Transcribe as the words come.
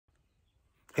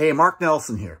Hey, Mark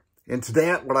Nelson here. And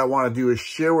today what I want to do is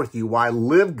share with you why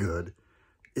LiveGood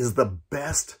is the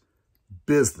best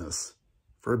business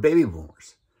for baby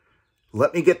boomers.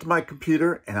 Let me get to my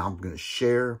computer and I'm going to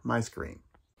share my screen.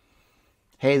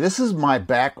 Hey, this is my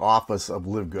back office of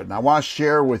LiveGood, and I want to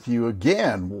share with you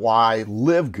again why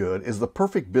LiveGood is the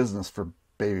perfect business for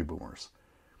baby boomers.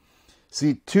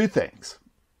 See, two things.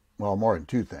 Well, more than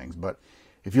two things, but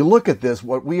if you look at this,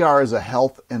 what we are is a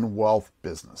health and wealth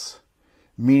business.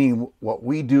 Meaning what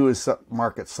we do is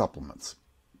market supplements.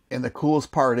 And the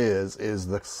coolest part is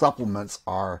the supplements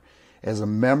are, as a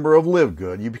member of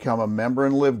LiveGood, you become a member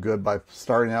in LiveGood by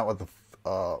starting out with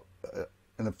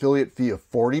an affiliate fee of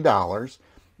 $40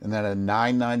 and then a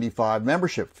 $9.95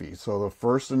 membership fee. So the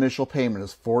first initial payment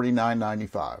is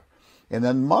 $49.95. And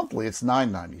then monthly it's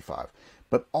 $9.95.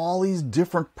 But all these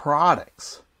different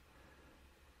products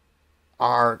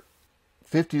are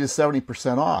 50 to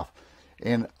 70% off.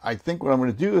 And I think what I'm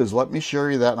going to do is let me show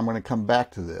you that, and I'm going to come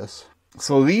back to this.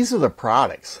 So these are the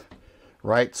products,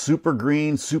 right? Super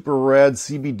Green, Super Red,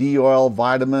 CBD oil,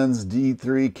 vitamins,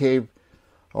 D3,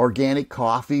 organic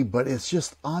coffee, but it's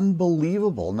just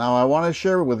unbelievable. Now I want to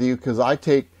share with you because I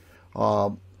take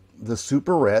the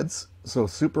Super Reds. So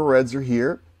Super Reds are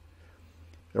here.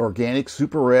 They're organic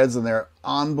Super Reds, and they're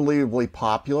unbelievably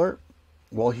popular.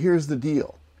 Well, here's the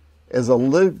deal. As a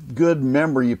LiveGood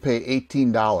member, you pay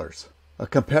 $18. A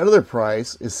competitor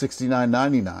price is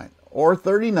 $69.99 or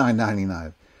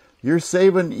 $39.99. You're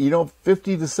saving,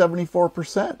 50 to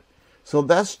 74%. So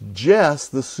that's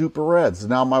just the Super Reds.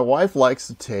 Now, my wife likes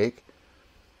to take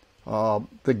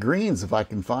the greens, if I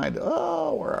can find.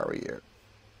 Oh, where are we here?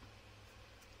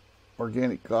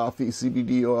 Organic coffee,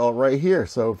 CBD oil right here.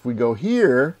 So if we go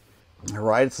here, all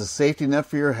right, it's a safety net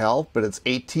for your health, but it's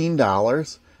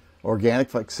 $18.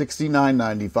 Organic, like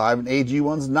 $69.95, and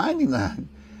AG1's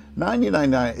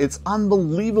 $99.99. It's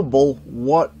unbelievable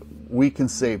what we can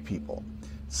save people.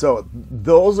 So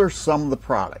those are some of the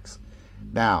products.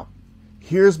 Now,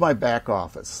 here's my back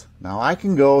office. Now I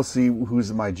can go see who's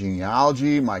in my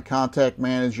genealogy, my contact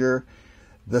manager,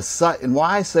 the site, and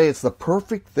why I say it's the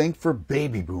perfect thing for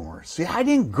baby boomers. See, I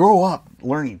didn't grow up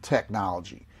learning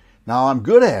technology. Now I'm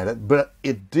good at it, but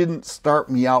it didn't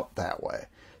start me out that way.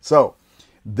 So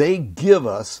they give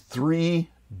us 3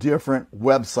 different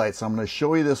websites. I'm going to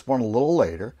show you this one a little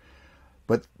later.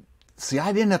 But see,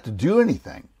 I didn't have to do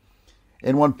anything.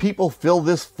 And when people fill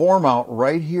this form out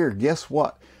right here, guess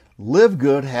what?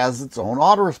 LiveGood has its own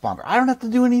autoresponder. I don't have to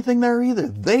do anything there either.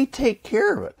 They take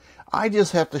care of it. I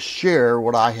just have to share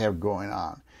what I have going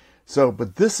on. So,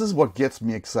 but this is what gets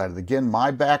me excited. Again,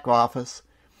 my back office.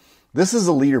 This is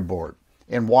a leaderboard.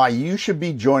 And why you should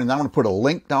be joining. I'm going to put a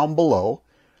link down below.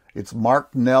 It's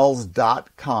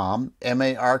marknels.com,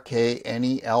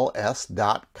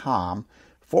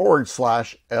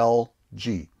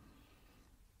 marknels.com/LG.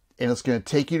 And it's going to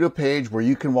take you to a page where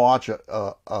you can watch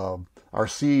our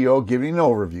CEO giving an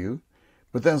overview,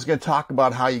 but then it's going to talk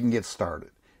about how you can get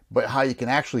started, but how you can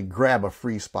actually grab a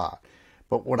free spot.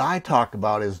 But what I talk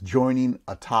about is joining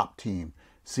a top team.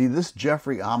 See, this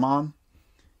Jeffrey Amon,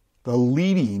 the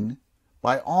leading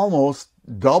by almost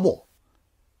double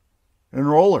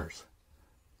enrollers.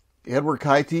 Edward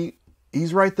Kaiti,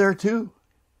 he's right there too.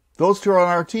 Those two are on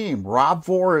our team. Rob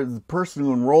Ford is the person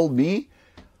who enrolled me.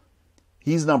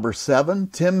 He's number 7.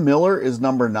 Tim Miller is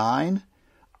number 9.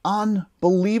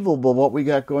 Unbelievable what we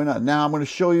got going on. Now I'm going to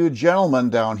show you a gentleman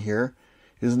down here.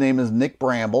 His name is Nick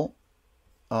Bramble.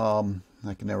 I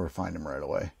can never find him right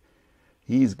away.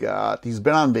 He's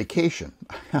been on vacation.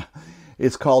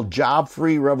 It's called Job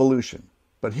Free Revolution.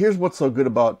 But here's what's so good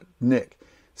about Nick.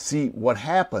 See, what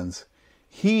happens,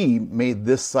 he made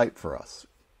this site for us.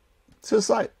 It's his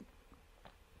site.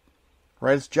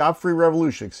 Right? It's Job Free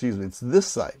Revolution, excuse me. It's this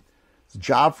site. It's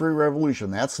Job Free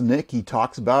Revolution. That's Nick. He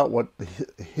talks about what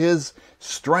his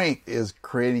strength is,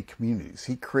 creating communities.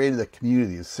 He created a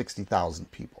community of 60,000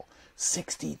 people.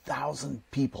 60,000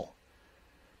 people.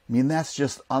 I mean, that's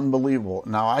just unbelievable.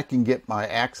 Now I can get my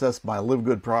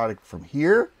LiveGood product from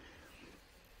here.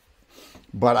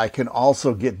 But I can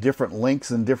also get different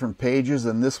links and different pages,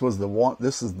 and this is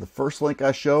the first link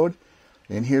I showed,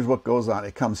 and here's what goes on.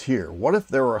 It comes here. What if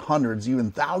there were hundreds,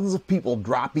 even thousands of people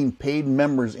dropping paid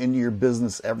members into your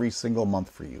business every single month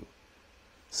for you?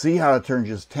 See how it turns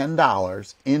just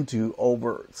 $10 into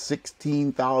over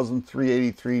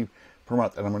 $16,383 per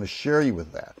month, and I'm going to share you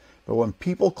with that. But when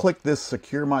people click this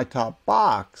secure my top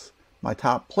box, my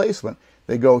top placement,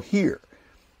 they go here,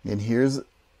 and here's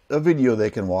a video they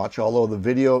can watch, although the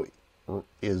video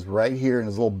is right here and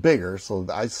is a little bigger, so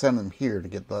I send them here to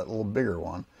get that little bigger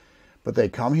one. But they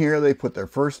come here, they put their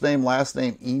first name, last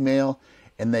name, email,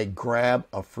 and they grab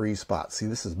a free spot. See,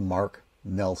 this is Mark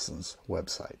Nelson's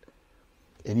website.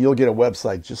 And you'll get a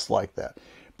website just like that.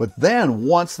 But then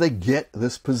once they get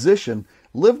this position,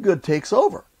 LiveGood takes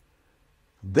over.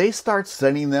 They start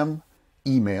sending them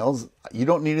emails. You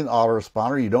don't need an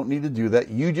autoresponder. You don't need to do that.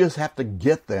 You just have to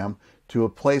get them to a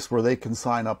place where they can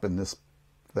sign up in this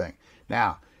thing.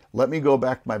 Now, let me go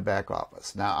back to my back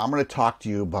office. Now, I'm going to talk to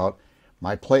you about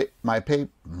the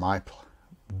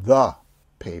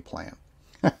pay plan.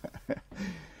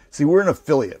 See, we're an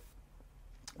affiliate,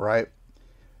 right?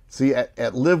 See, at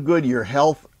LiveGood, your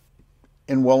health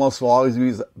and wellness will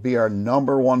always be our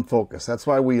 #1 focus. That's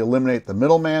why we eliminate the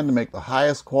middleman to make the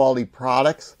highest quality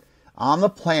products on the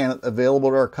planet available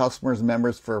to our customers and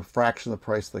members for a fraction of the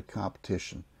price of the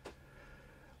competition.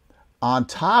 On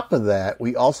top of that,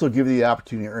 we also give you the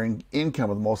opportunity to earn income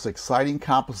with the most exciting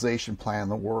compensation plan in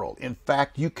the world. In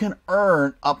fact, you can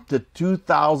earn up to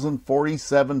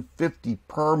 $2,047.50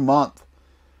 per month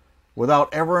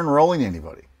without ever enrolling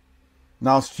anybody.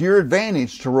 Now, it's to your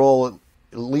advantage to roll at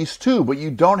least 2, but you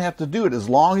don't have to do it as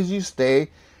long as you stay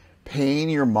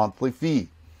paying your monthly fee.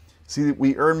 See,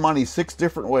 we earn money 6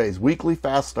 different ways. Weekly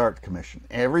fast start commission.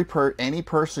 Any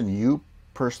person you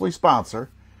personally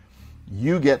sponsor,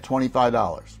 you get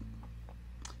 $25.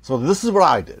 So this is what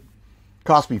I did. It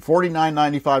cost me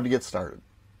 $49.95 to get started.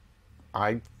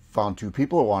 I found 2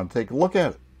 people who wanted to take a look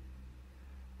at it.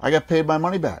 I got paid my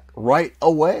money back right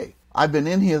away. I've been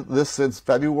in this since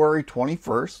February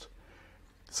 21st.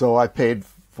 So I paid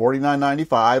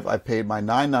 $49.95. I paid my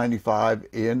 $9.95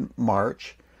 in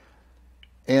March.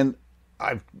 And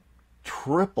I've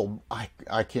tripled. I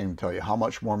can't even tell you how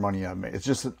much more money I've made. It's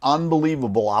just an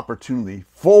unbelievable opportunity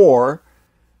for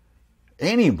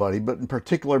anybody, but in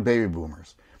particular baby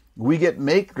boomers. We get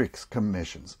matrix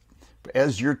commissions.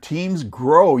 As your teams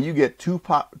grow, you get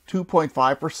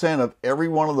 2.5% of every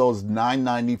one of those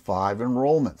 $9.95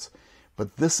 enrollments.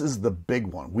 But this is the big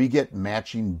one. We get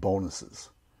matching bonuses.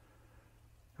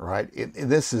 Right?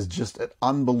 This is just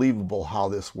unbelievable how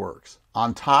this works.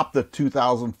 On top of the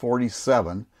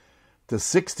 2,047 to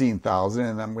 16,000,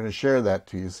 and I'm going to share that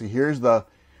to you. See, here's the.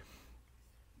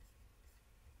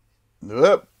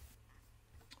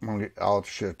 I'll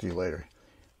share it to you later.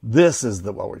 This is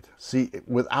the what we see.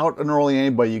 Without enrolling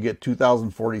anybody, you get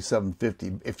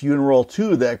 2,047.50. If you enroll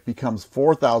 2, that becomes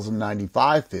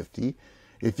 4,095.50.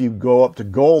 If you go up to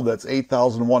gold, that's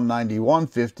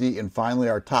 8,191.50, and finally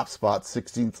our top spot,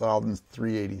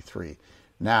 16,383.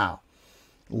 Now,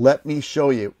 let me show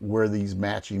you where these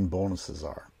matching bonuses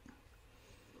are.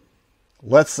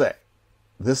 Let's say,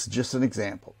 this is just an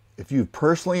example. If you've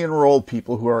personally enrolled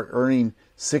people who are earning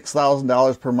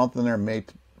 $6,000 per month in their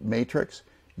matrix,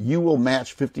 you will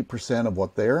match 50% of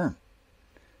what they earn.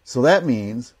 So that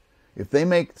means if they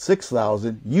make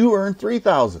 $6,000, you earn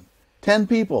 $3,000. 10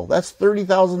 people, that's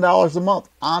 $30,000 a month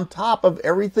on top of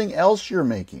everything else you're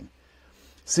making.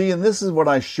 See, and this is what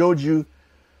I showed you,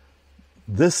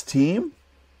 this team.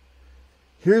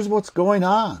 Here's what's going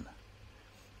on.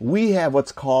 We have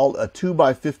what's called a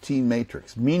 2x15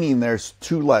 matrix, meaning there's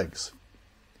 2 legs.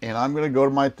 And I'm going to go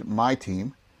to my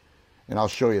team, and I'll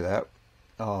show you that.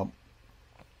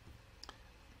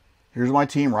 Here's my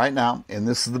team right now, and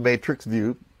this is the matrix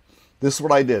view. This is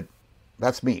what I did.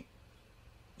 That's me.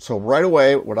 So right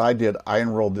away, what I did, I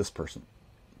enrolled this person.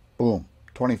 Boom,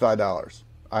 $25.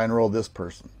 I enrolled this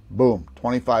person. Boom,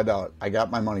 $25. I got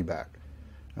my money back.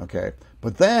 Okay,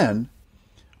 but then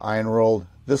I enrolled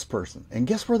this person. And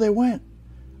guess where they went?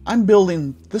 I'm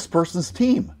building this person's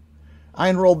team.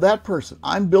 I enrolled that person.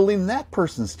 I'm building that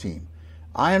person's team.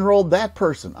 I enrolled that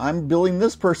person. I'm building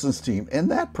this person's team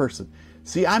and that person.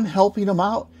 See, I'm helping them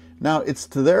out. Now, it's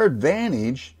to their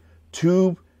advantage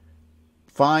to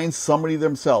find somebody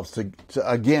themselves to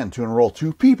enroll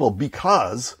 2 people,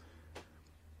 because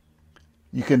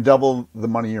you can double the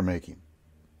money you're making.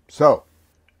 So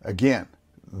again,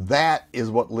 that is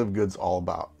what LiveGood's all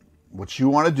about. What you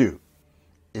want to do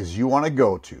is you want to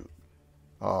go to,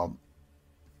 I'm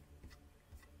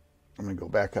going to go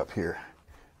back up here.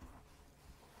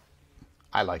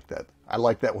 I like that. I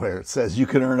like that where it says you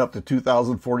can earn up to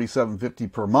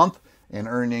 $2,047.50 per month and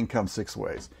earn income 6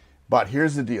 ways. But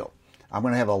here's the deal. I'm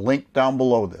going to have a link down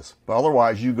below this. But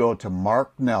otherwise, you go to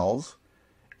marknels,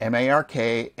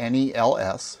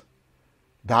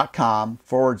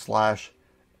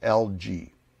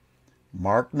 marknels.com/LG.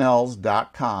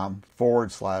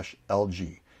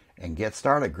 marknels.com/LG. And get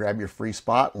started. Grab your free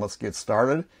spot and let's get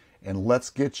started. And let's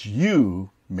get you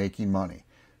making money.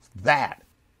 That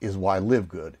is why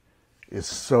LiveGood is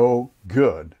so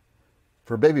good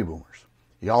for baby boomers.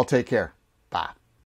 Y'all take care.